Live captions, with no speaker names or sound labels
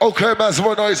Okay, massive,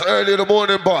 I know it's early in the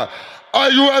morning, but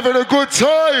are you having a good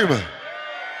time?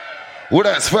 Well,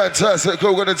 that's fantastic.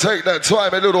 We're going to take that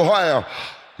time a little higher.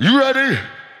 You ready?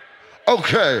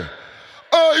 Okay.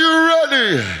 Are you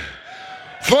ready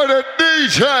for the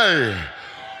DJ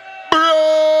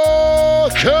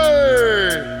Brockie?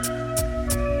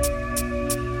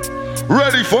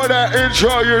 Ready for that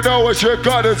intro? You know what you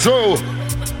gotta do.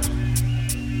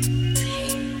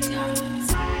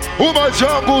 All my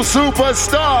jungle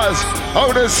superstars,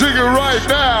 I'm gonna sing it right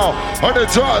now on the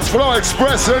dance floor,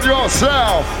 expressing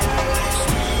yourself.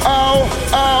 Ow,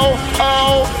 ow,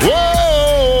 ow,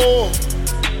 whoa!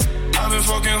 I've been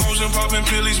fucking hoes and popping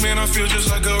pillies, man, I feel just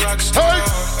like a rock star. Hey.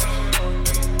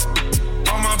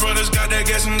 All my brothers got that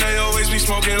gas and they always be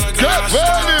smoking like a Get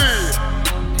ready!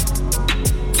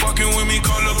 Fucking with me,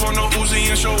 call up on the Uzi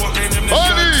and show up in them the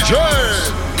DJ!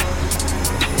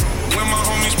 When my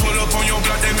homies pull up on your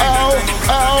block, they make Ow, that thing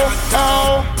go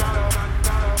ow,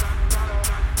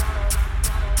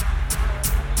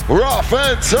 ow. Rough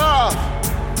and tough.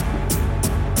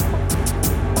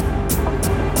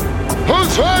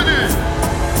 Who's ready?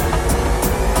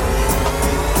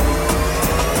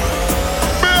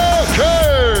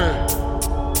 Brockie!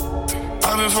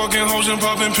 I've been fucking hoes and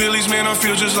popping pillies, man, I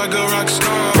feel just like a rock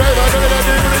star.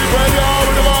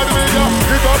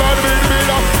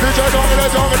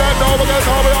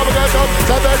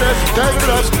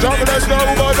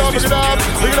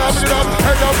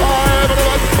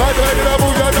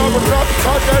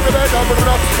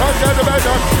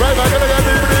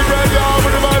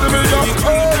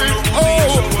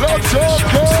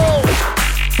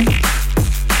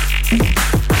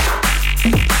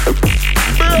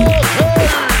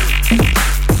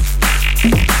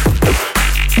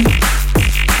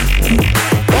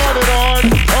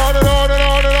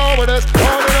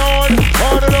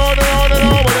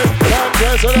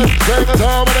 Bring us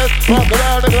home with us, walk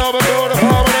around the globe and do the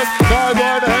harmonies. Guys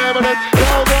want to hammer us,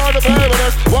 girls want to pay with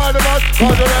us. Why the fuck?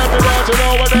 Cause you're everywhere to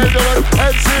know what they do us.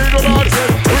 And see the artists,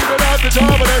 we do not the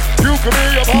charm of it. You can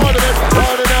be a part of it.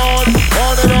 On and on,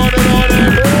 on and on and on and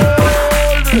on.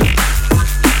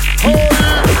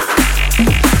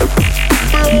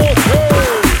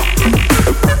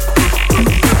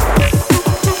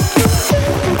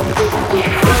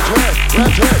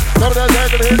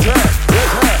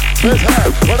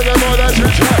 Wanna get more than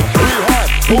shit track? We hard,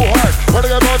 who hard? Wanna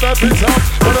get more than pizza?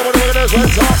 Wanna get this red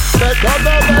top? They come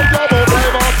down, they double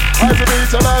flavor. As the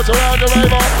beats allows around the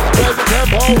raver. Raise the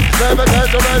tempo, never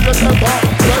tend to raise the tempo.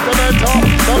 Raise the mentor,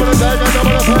 double the take and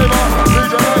double the flavor.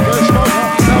 DJ like a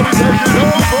smoker, now we take it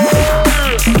over.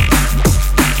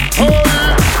 Holy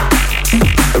Brockie.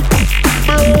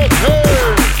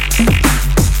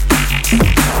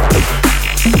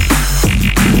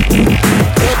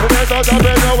 I'm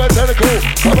ready, no it's technical.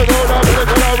 I'm a go down to the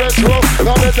color retro.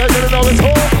 Now I'm taking it, now it's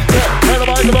home. Yeah, and I'm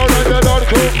like the bone right there, down the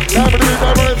cool. Now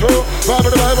I'm running through.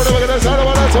 Robbing the Bible, we're gonna sound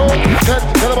about that soul. Get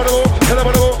up on the move, get up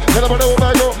on the move, get up on the move,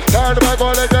 back go. Down the back, go,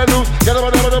 let that loose. Get up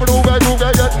on the move, back move,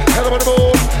 get up on the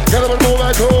move, get up on the move,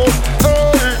 back go.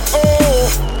 Hey, oh.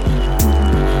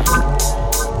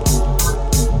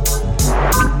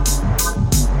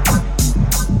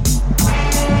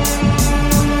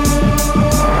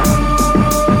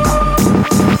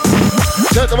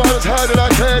 Set the bottom high that I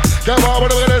can. Get on,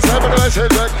 what am I gonna say? What am I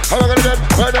saying? How am I gonna get?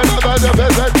 Right now, I'm on your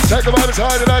best. Take the bottom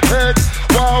high that I can.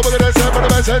 Wow, what am I gonna say? What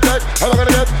am I saying? How am I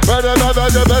gonna get? Right now, I'm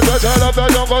on your best. Turn up the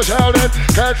jungle shouting.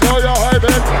 Can't throw your hype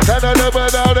in. Can't live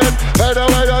without it. Right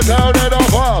away, you're down and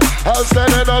off. Wow, I'm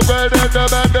standing up, great and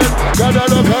demanding. Gotta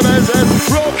look amazing.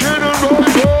 Rocking and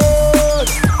rolling.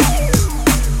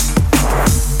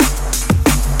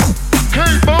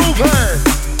 Keep moving.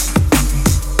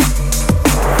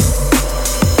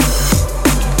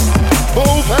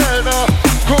 Moving,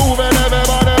 grooving,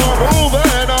 everybody, we're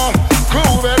moving,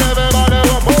 grooving, everybody,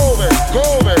 we're moving,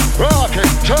 grooving,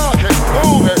 rocking, talking,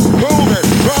 moving, grooving,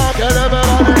 rocking,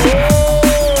 everybody,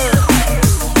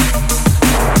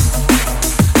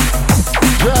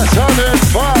 just having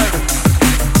fun.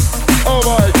 Oh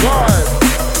my God.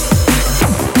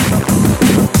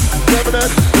 Stepping in,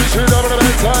 we shoot over the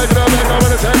back side, get up and go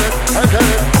with the second, and get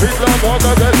it, beat love, walk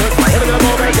up, get it, wanna get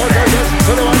more back, walk up, get it,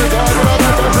 so the one is on, get up,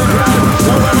 and go to the ground.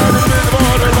 So when I just beat the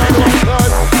ball, and I go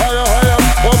outside, higher, higher,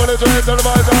 over the trains on the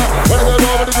visor, what is it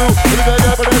over to do, when you take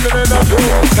up and then end up through,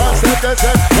 top step, get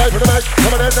set, right for the back,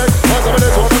 come on in next, once I'm in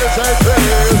this, one in the same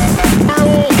place,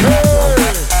 Brockie!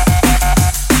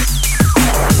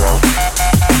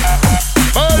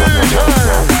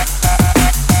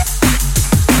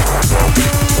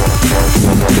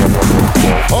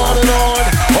 On and on,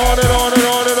 on and on and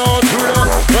on and on, through the,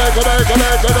 make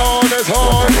it on, it's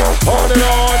on and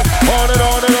on.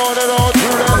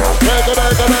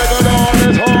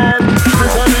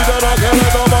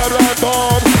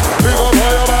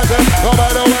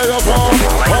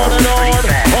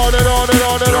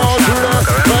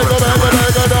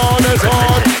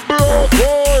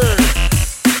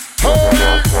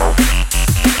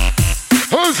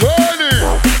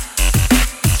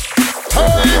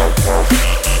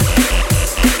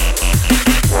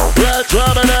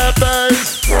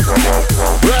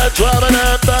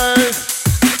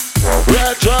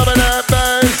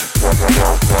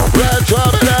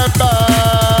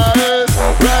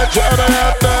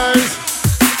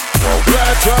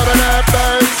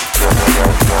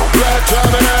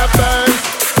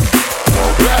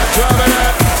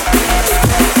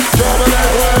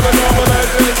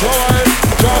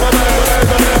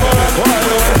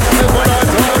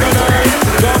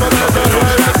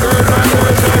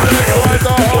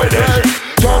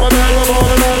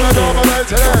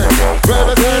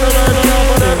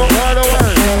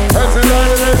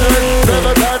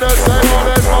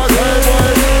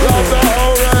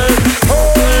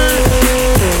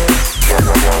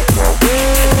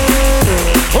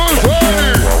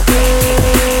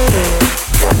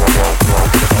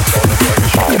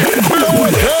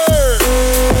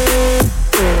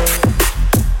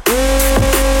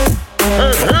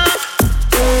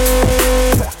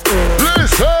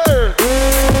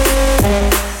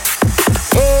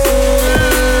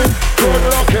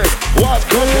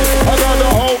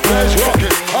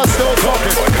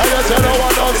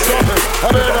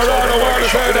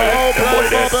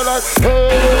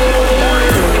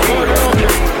 get.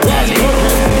 What's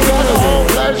cooking? Got the whole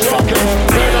place rocking.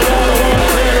 Bring the water,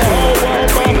 bring the whole world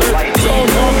bumping. So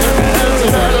talking, it's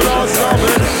a better not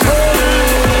stopping.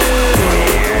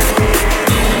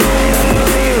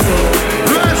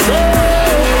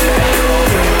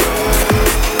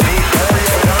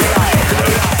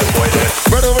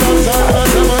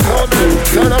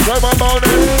 Turn up like my morning.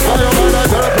 I am on that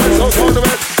turn up like so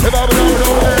tournament. If I was over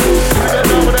there, you get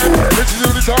down with it. Bitches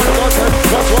do this all the content.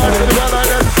 That's why I did it well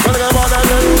like that. But I got on that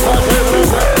net. I play with them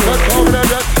set. Let's go with that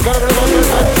jet. Got to go with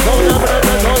that jet. Go with that with that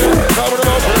jet. Got with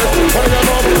the most of it. But I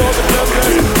got more with the most of the jet.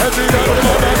 And see that with the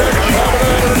most of that. Got with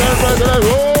the most of the president.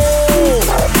 Whoa!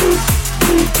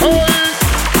 Hey!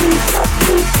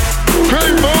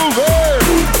 Keep moving!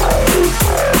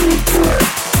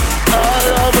 I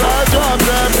love that drop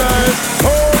that bass.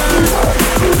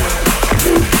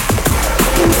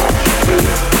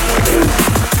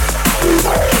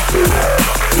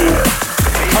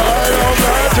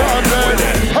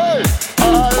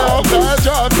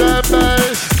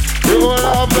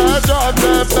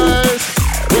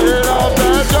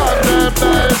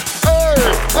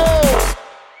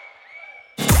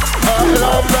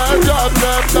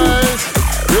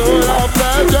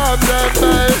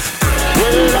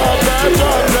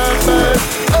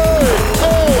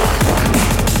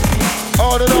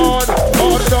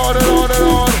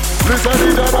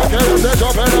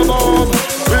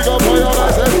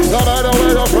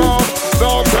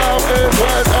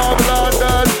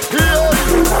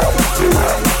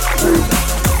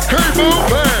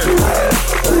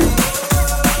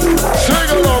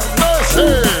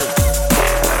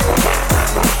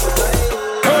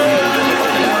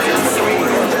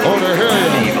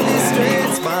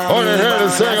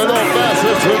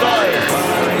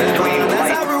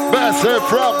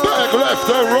 From back, left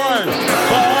and right.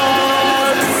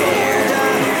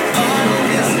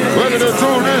 We're gonna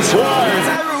do this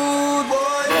right.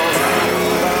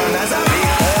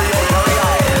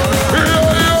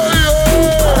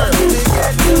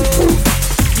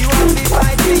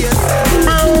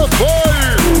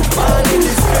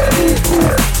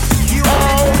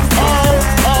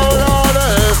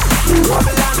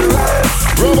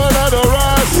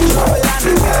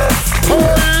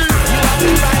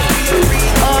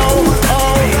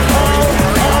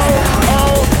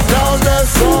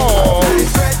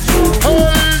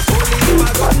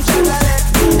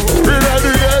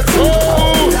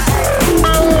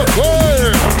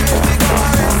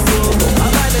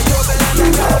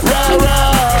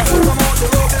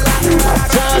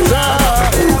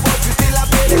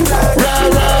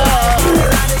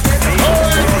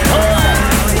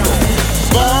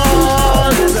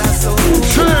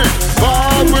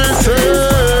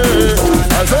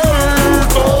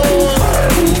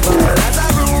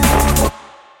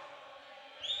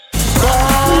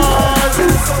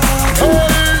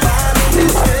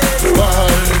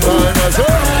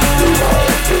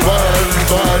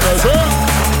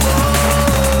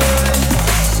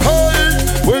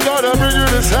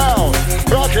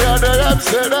 Brockie and the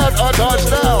MC that a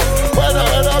touchdown. When the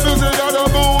music and the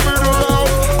moving around,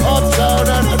 uptown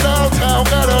and the downtown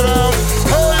get around.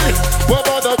 Hey, what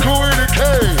about the crew in the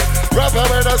cave? Rapper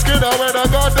with a skinner when I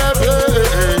got that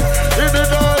play. In the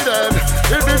garden,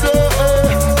 in the door,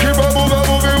 keep on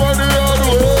moving one the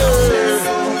other way.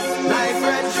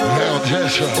 Hell,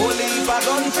 Jessica. Only if I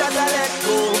don't try to let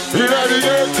go. In the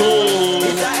ghetto.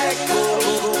 It's a echo.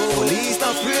 Police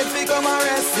not afraid to come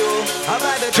arrest you.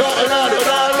 Chopping out the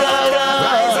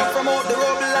rise up from out the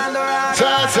rubble and the rock. No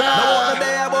one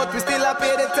there, but we still a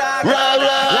pay the tax.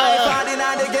 Life hard in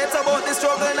the ghetto, but the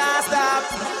struggle not stop.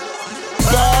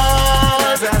 Born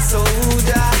as a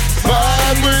soldier,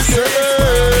 born we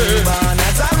say. Born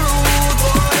as a rude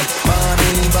boy,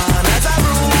 born as a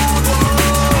rude boy.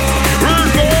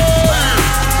 Rude boy.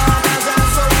 Born as a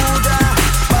soldier,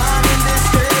 born in the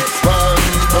streets.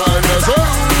 Born as a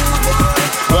rude boy,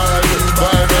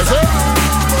 born as a.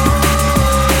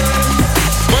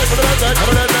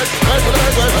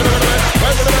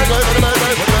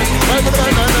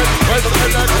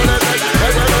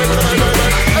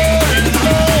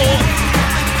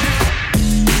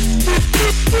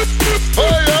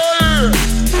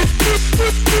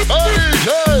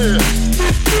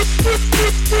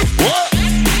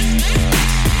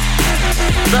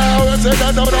 Now let's say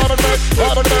that double double back,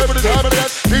 double double the time again.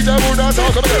 DJ would not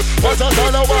talk about it. What's that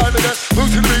all I want again?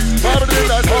 Who's in the beat? Double the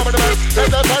last time again. Let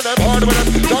that find them hard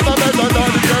again. Double the best on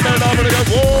the game and double again.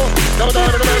 Whoa, double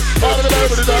double the best, double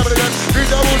the time again.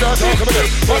 DJ would not talk about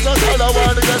it. What's that all I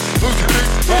want again? Who's in the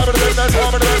beat? Double the last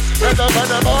time again. Let that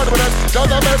find them hard again.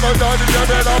 Double the best on the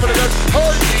game and double again.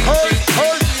 Hey, hey,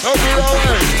 hey. Don't be that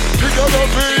way. Pick up the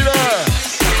beat there.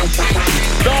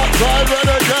 Dark side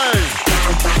renegade.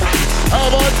 How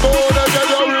much more than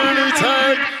you really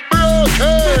take?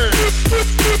 Brockie.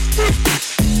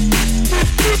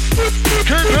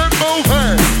 Keep it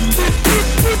moving.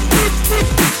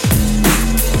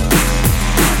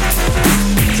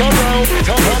 Some round,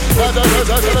 some up, but the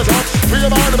top. We are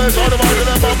the best, all the mind, and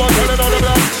I'm telling all the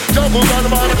blood. Jump on the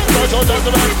mind, and I'm so just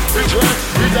the man. It's right,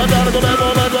 we got down to the bed,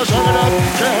 all that was strong enough.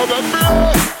 Can't hold them, hey,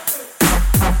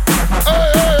 hey,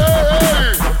 hey,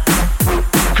 hey.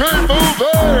 Keep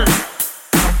moving.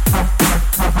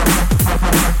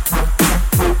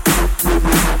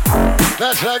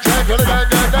 That's like for the gang.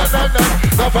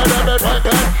 The fire that right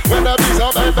back. When the beats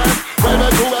are bang. When the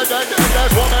two are gang.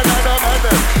 That's woman and a man.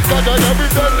 Got to every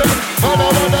done. And I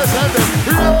understand it.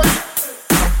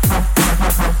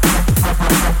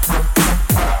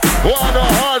 What a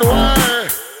hard way.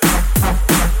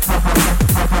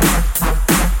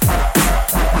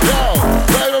 Yo,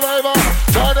 baby,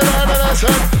 turn it on and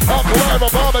listen. Up to where my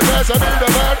mama says I need a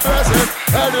bad blessing.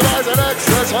 And you rise an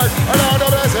exercise, another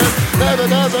blessing. Never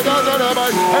does a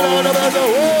bite, another blessing.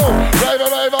 Whoa,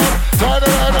 baby, turn it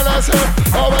on and listen.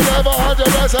 Oh, we never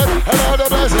 100%, another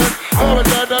blessing. Oh, we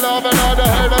get the love and all the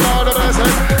hate, another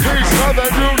blessing. He's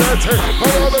coming unity,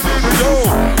 another need to go.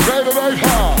 Baby, baby,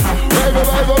 turn it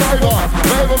on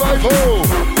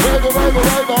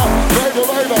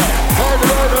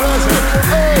and listen.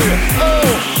 Hey, oh,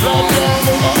 love.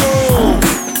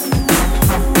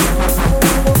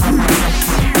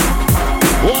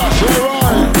 Watch your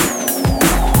ride.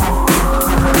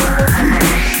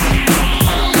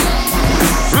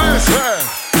 Listen.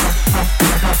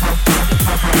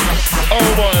 Oh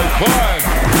my God.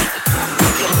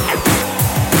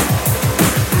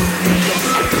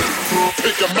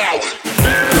 Pick them out.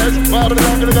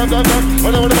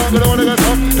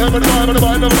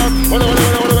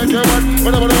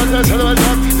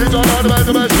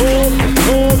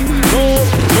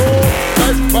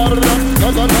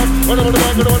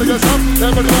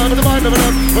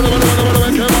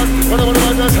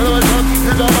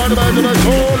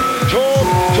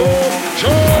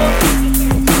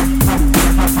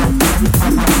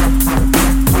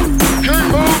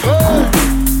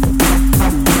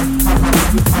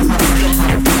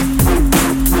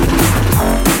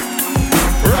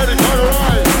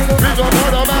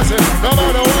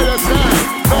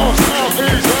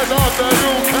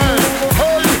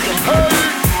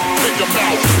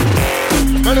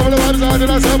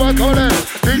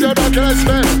 DJ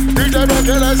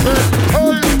Brockie, let's spin.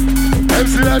 Hey,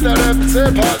 MC let them say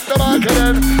pass the mic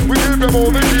again. We keep it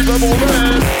moving.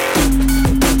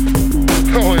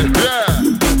 Oh yeah.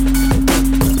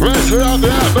 Rest around the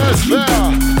atmosphere.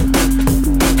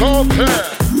 Compare.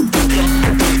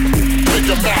 Make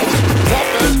your mouth.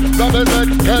 Top it,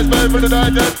 catch me for the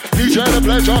night yet. DJ the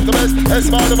play, drop the bass. It's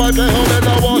smart the mic, get home and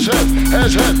no wash it.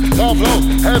 Head shit, top flow,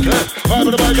 head flip. Vibe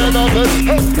with the mic and off it.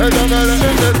 Hey, don't let it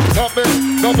end it. Top it,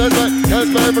 catch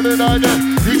me for the night yet.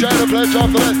 DJ the play, drop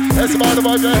the bass. It's smart the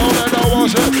mic, get home and no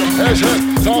wash it. Head shit,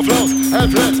 top flow,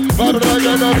 head flip. Vibe with the mic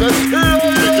and off it.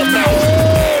 Make your mouth.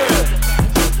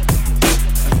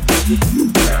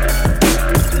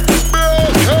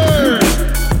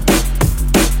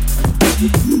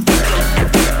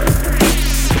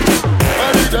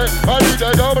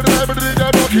 DJ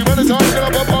Brockie, when it's time to get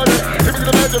up a party. If you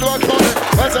can imagine rock party,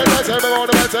 let's say, we want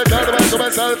to say, count the best of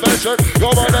self-fiction. Go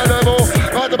on that level,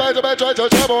 not the best, try to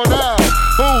trouble now.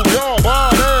 Move your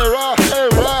body, rock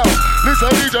and roll.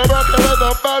 Listen, DJ Brockie with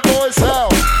the bad boy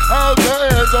sound. Out the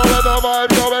hands over the vibe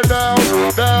going down,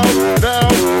 going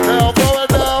down.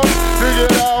 Dig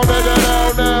it down, going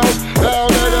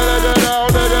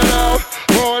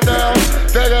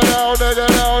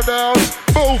down.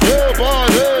 Move your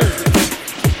body.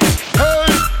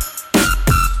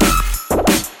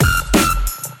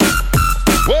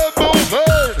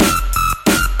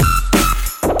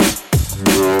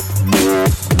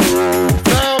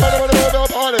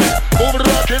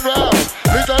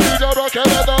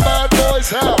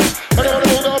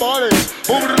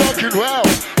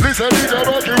 Listen, DJ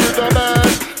Brockie with the bad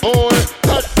boy.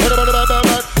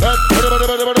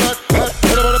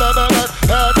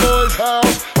 Bad boys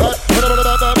house.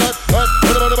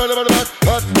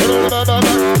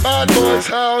 Bad boys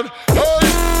sound.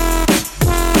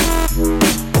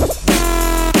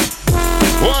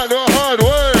 One hard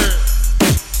way.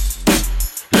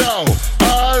 Yo,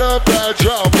 I love that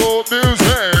trouble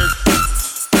music.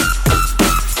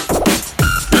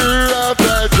 You love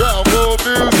that trouble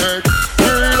music.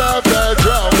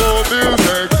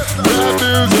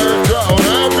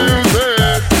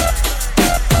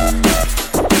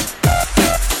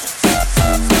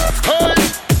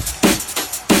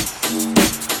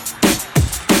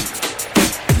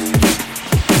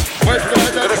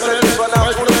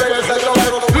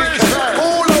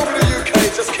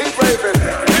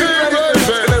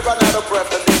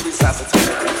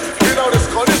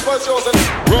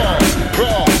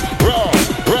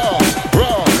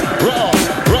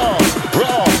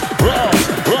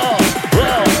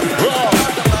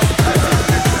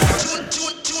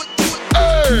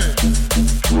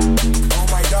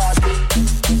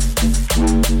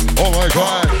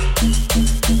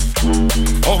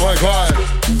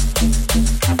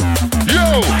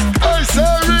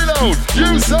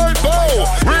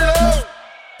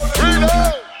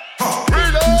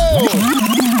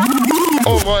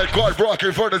 my God,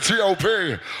 Brockie for the TOP.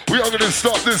 We are gonna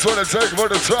stop this one and take it for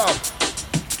the top.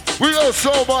 We got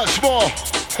so much more.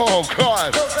 Oh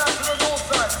God. Goes out to the north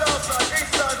side, south side,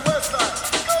 east side, west side.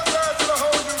 Goes out to the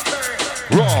whole UK.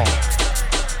 Raw.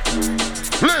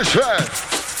 Listen.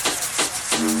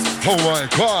 Oh my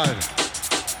God.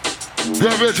 The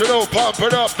original, pump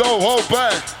it up, don't hold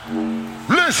back.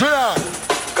 Listen up.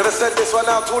 Gonna send this one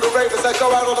out to all the ravers that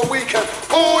go out on the weekend.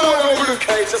 All over the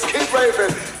UK, just keep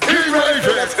raving. Keep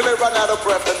raving until they run out of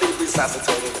breath and leave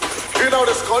resuscitated. You know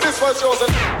the score, this one's yours.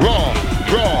 Raw,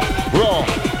 raw, raw,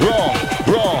 raw,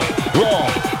 raw, raw,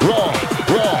 raw,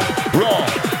 raw, raw, raw,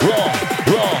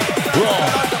 raw, raw.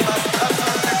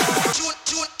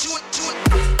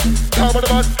 Top of the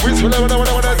bus, we swim over the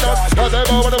top. Cause I'm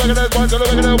over the wicked one, so the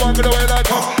wicked one can away like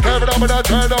come. Never know when I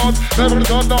turn on, never the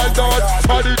top night down.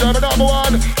 Party jam number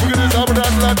one, we get this up and down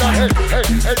like that. Hey, hey,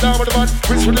 hey, down with the bus,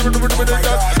 we swim over the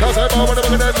top. Cause I'm over the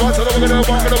wicked one, so the wicked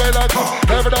one can away like come.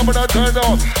 Never know when I turn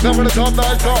on, never the top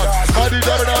night down. Party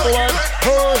jam number one,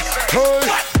 hey,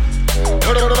 hey.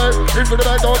 In for the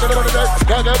back, don't get the back.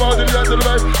 Can't get out to the end of the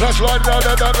way. Flash light down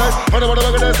that way. When I want to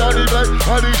look at this, I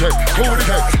DJ, cool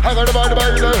DJ. I got the back,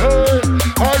 say, hey,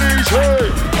 I DJ.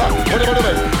 When I want to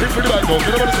make, in for the back, don't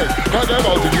get the back. Can't get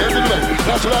out to the end of the way.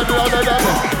 Flash light down that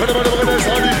way. When I want to look at this,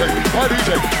 I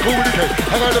DJ, cool DJ.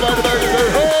 I got the back,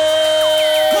 say, hey.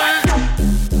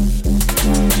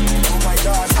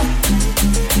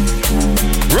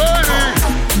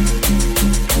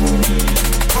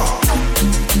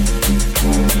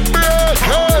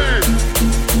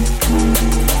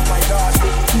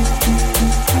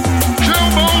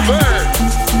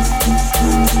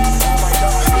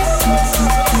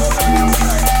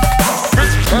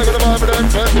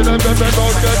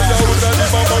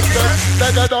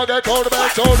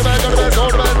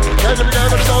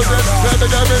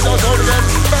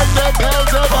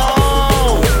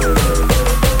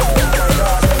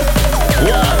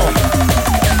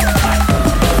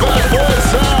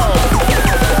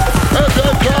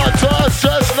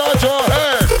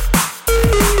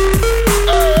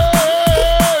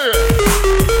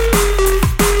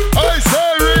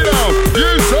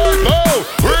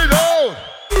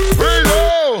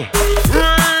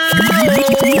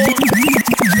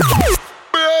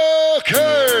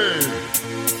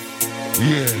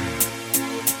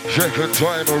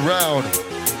 Time around,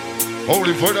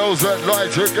 only for those that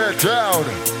like to get down.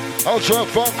 Ultra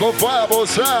funko viable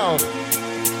sound.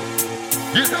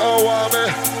 You know I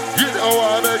mean, you know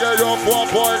I make it your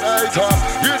 4.8 time.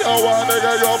 You know I make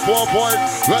it your 4 point.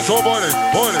 Let's all money,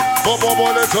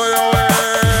 money to your head.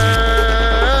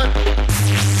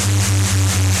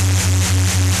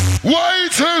 Way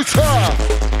too tough.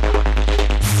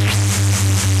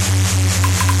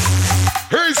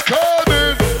 He's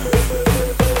coming.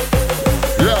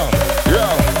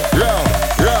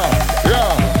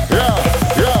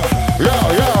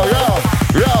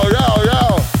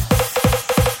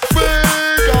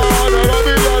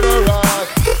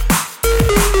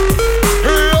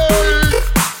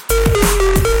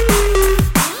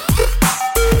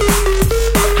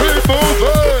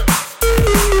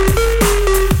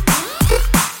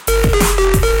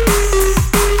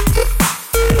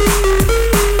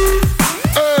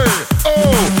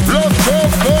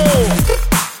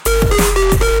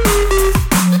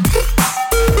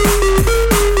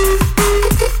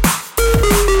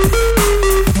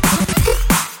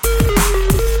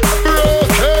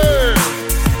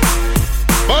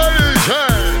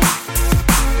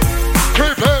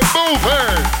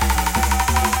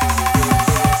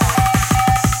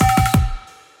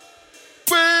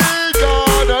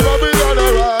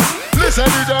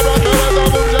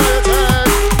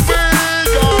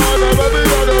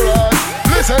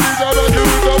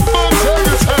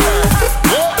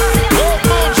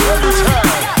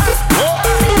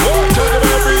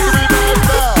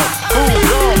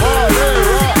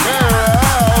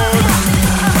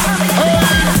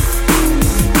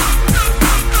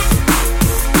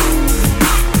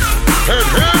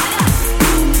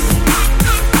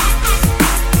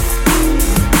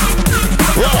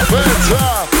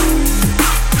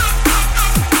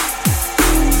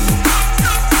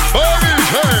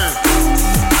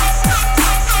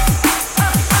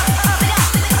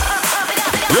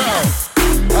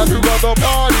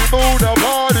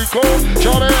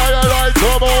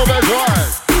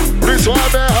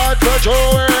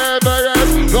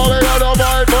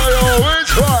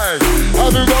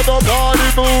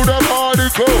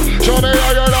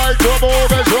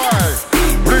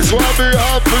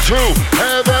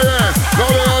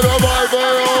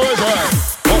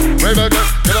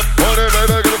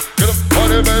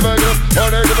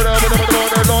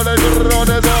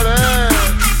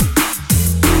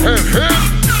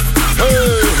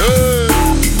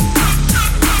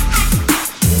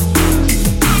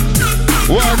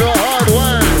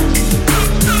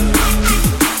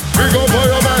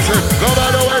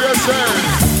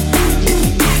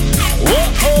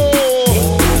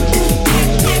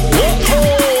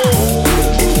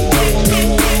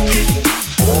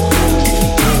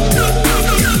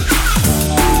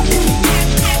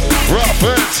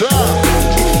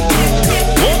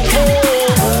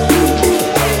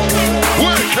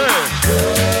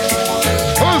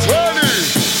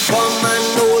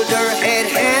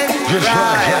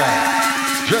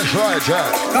 that?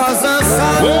 Cause the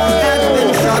sun has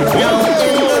been shut down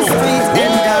in the streets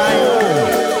and died.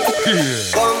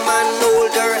 Come and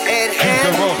hold her head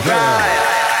and cry.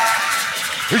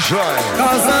 He's right.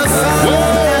 Cause the sun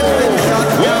has been shut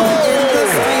down in the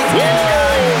streets and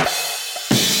died.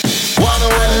 One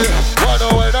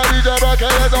away, now DJ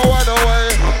Brockie, let's go one away.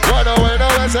 One away,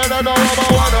 now let's say that no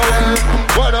one away.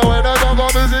 One away, now don't go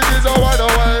music is a one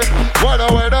away. One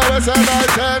away, now let's say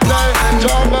night and day.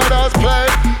 Jump and us play.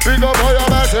 Big up for your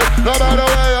message, no matter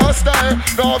where you stay.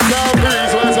 North, south,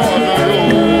 east, west, all the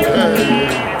UK.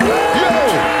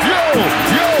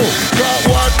 Got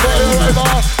one for the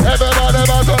river. Everybody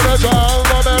back on the drum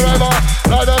for the river.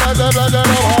 Like the legend of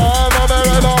harm for the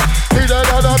river. DJ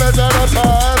got the message of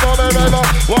time for the river.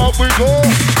 What we do,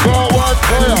 got one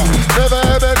fire. Never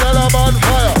ever get a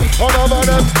bonfire. All over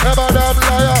them, never them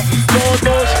liar. Don't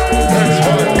push, next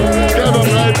fire. Give them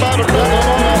right, bottom, back on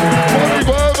honor. What we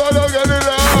go, gonna get it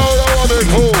out. I want it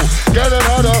cool. Get it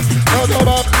harder. Not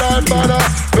about line banner.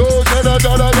 No, get it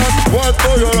done again. One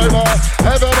for your river.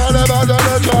 Everybody back on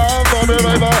the drum for the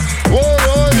river. Whoa,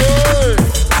 whoa, whoa.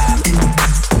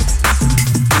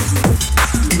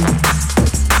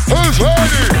 Who's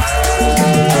ready?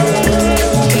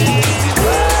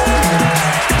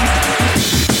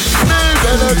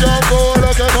 In the jungle,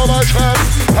 looking for my trap.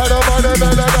 I don't mind the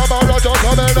men and I'm out of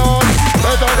coming on.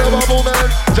 Let the river moving,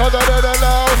 just a bit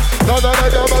loud. Doesn't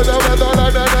make a buzz with the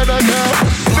lightning in the camp.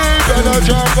 Deep in the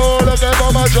jungle, looking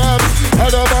for my trap. I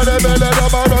don't mind the men and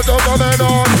I'm out of coming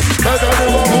on. Let the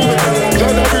river moving,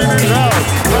 just a bit loud.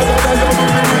 Doesn't make a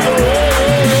buzz with the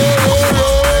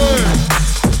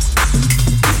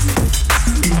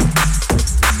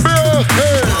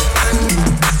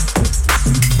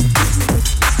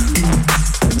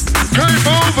keep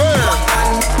moving.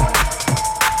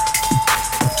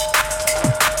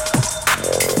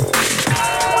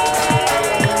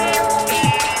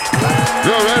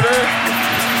 You ready?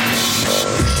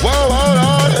 Whoa, on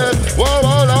it. Whoa,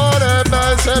 on it.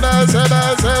 Messy, messy,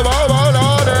 messy. Whoa,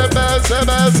 on it. Messy,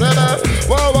 messy, messy.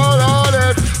 Whoa, on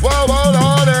it. Whoa,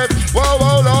 on it. Whoa,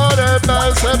 on it.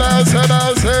 Messy, messy,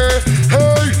 messy.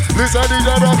 Hey, listen,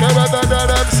 DJ Brockie with the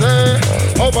DNB.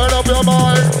 Open up your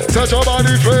mind, set your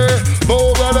body free.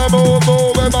 Move and move,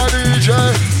 move with my DJ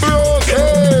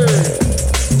Brockie.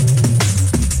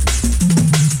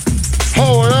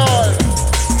 Hold on.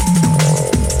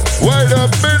 Wait a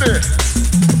minute.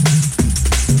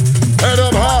 Head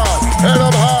up high, head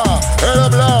up high, head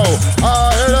up low.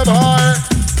 Head up high.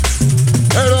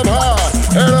 Head up high,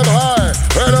 head up high,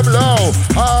 head up low.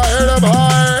 Head up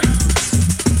high.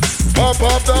 Pump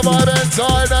up the vibe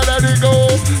inside and let it go.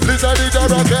 Listen, DJ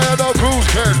Brockie and the cruise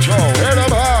control. Head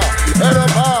up high, head up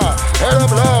high, head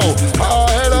up low.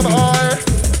 Head up high.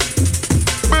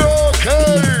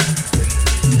 Brockie.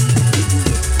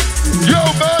 Yo,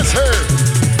 Massey.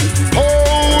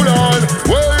 Hold on,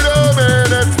 wait a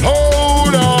minute,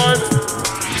 hold on.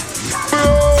 Bro.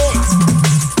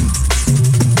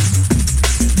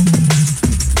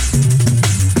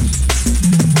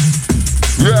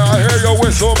 Yeah, I hear your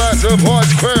whistle, massive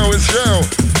voice, quail is chill.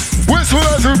 Whistle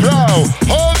as you blow,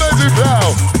 hold as you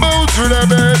blow. Move to the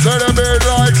beat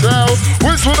like so.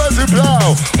 Whistle as you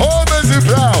blow, hold as you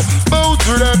blow. Move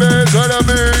to the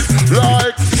beat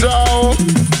like so.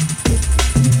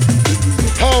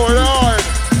 Hold on.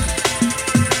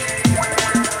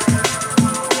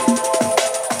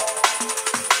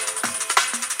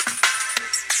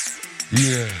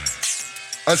 Yeah.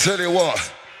 I tell you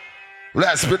what,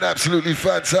 that's been absolutely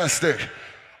fantastic.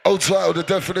 Outside the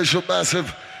definition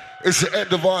massive. It's the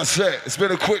end of our set. It's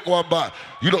been a quick one, but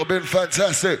you lot have been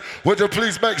fantastic. Would you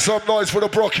please make some noise for the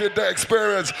Brockie and the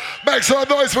experience? Make some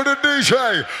noise for the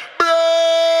DJ,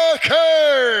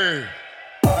 Brockie!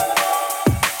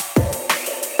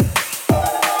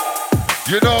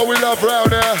 You know we love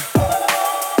round here.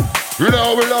 You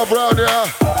know we love round here.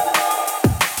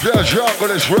 Yeah,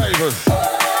 junglist ravers.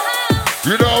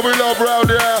 You know we love round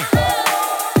here.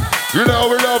 You know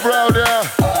we love round here.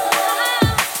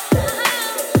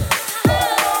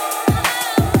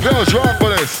 Yo,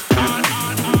 junglist.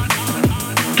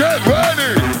 Get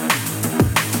ready.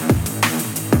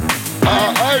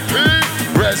 R.I.P.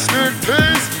 Rest in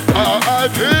peace.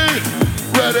 R.I.P.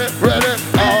 Ready, ready.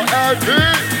 R.I.P.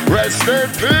 Rest in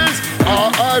peace.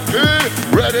 R.I.P.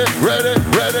 Ready, ready,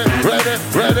 ready, ready,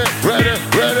 ready, ready,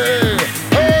 ready.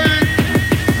 Hey!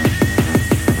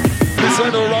 Listen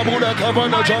to Ramona come cover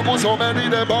the trouble, so many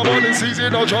them bubble in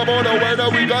season, no trouble, the weather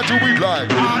we got you, we glide.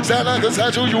 Stand like a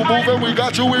statue, you moving, we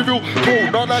got you with you.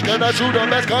 Cool, not like an issue, the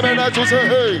best coming at you, say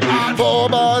hey. 4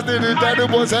 bars, did it, then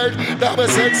it was 8. Now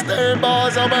it's 16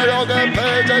 bars, I'm a young and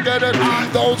page, I get it.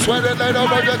 Don't sweat it, later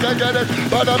on you can get it.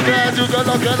 But I'm glad you can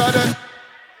look at it.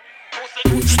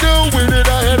 Still winning,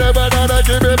 I hit it, but I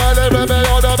keep it by the rebel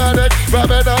automatic.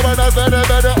 Rapping now when I spend it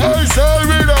better. I say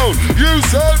reload, you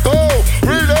say go.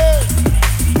 Reload,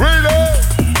 reload,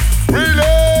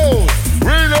 reload,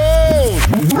 reload,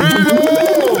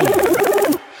 reload.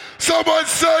 Someone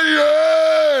say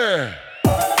yeah.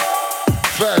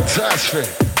 Fantastic.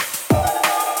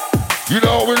 You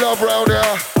know what we love round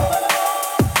here.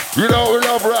 You know what we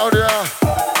love round here.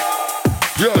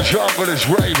 Your jungle is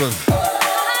ravens.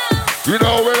 You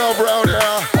know we love round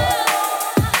here.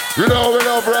 You know we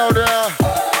love round here.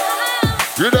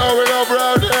 You know we love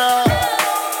round here.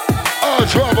 Oh,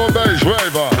 trouble bass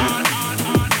raver.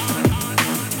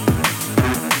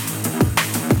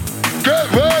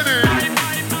 Get ready.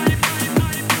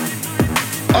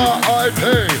 R.I.P.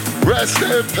 Rest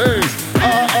in peace.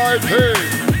 R.I.P.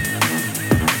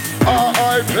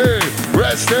 R.I.P.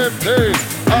 Rest in peace.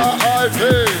 R.I.P.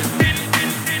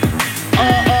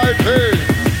 R.I.P.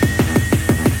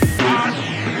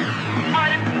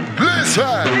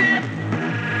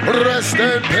 Rest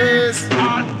in peace.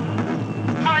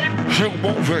 You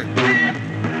moving.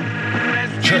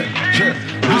 Check, check.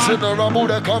 Listen to Rambo,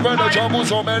 they cover the trouble,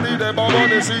 so many they bubble,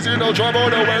 they see no trouble,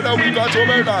 the weather we got you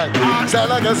midnight. Sound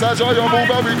like a statue, you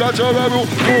move, we got your rebel.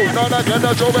 Cool, none I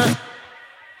cannot show me.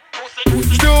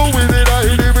 Still with it, I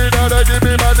hit it with another, give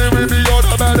me money, with me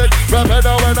automatic. Rapping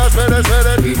now when I spend it,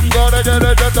 gonna get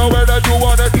it, just the way that you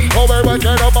want it. Over my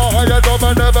can of my highest up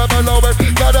and never below it.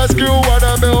 Got a skill and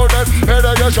a building, and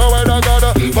I just show it, I got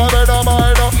a pop in a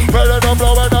minor, ready to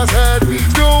blow in the head.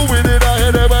 Still with it, I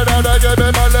hit it with another, give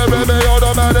me money, with me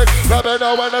automatic. Rapping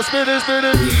now when I spin it,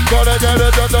 gonna get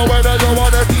it, just the way that you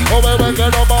want it. Over my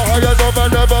can of my highest up and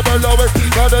never below it.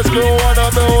 Got a skill and a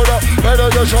builder, and I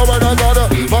just show it, I got a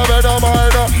pop in a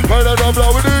minor, ready to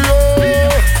blow in the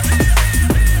air.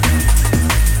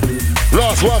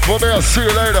 Last one for me, I'll see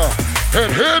you later.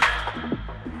 Hip hip.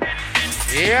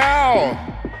 Yo.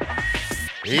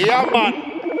 Yeah, man.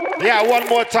 Yeah, one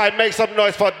more time, make some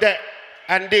noise for Deck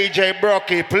and DJ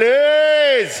Brockie,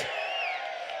 please.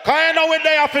 Cause you know we're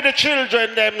there for the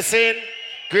children, them sing.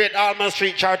 Great Ormond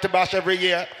Street Charity Bash every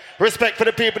year. Respect for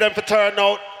the people, them for turn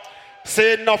out.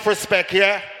 Say enough respect,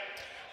 yeah?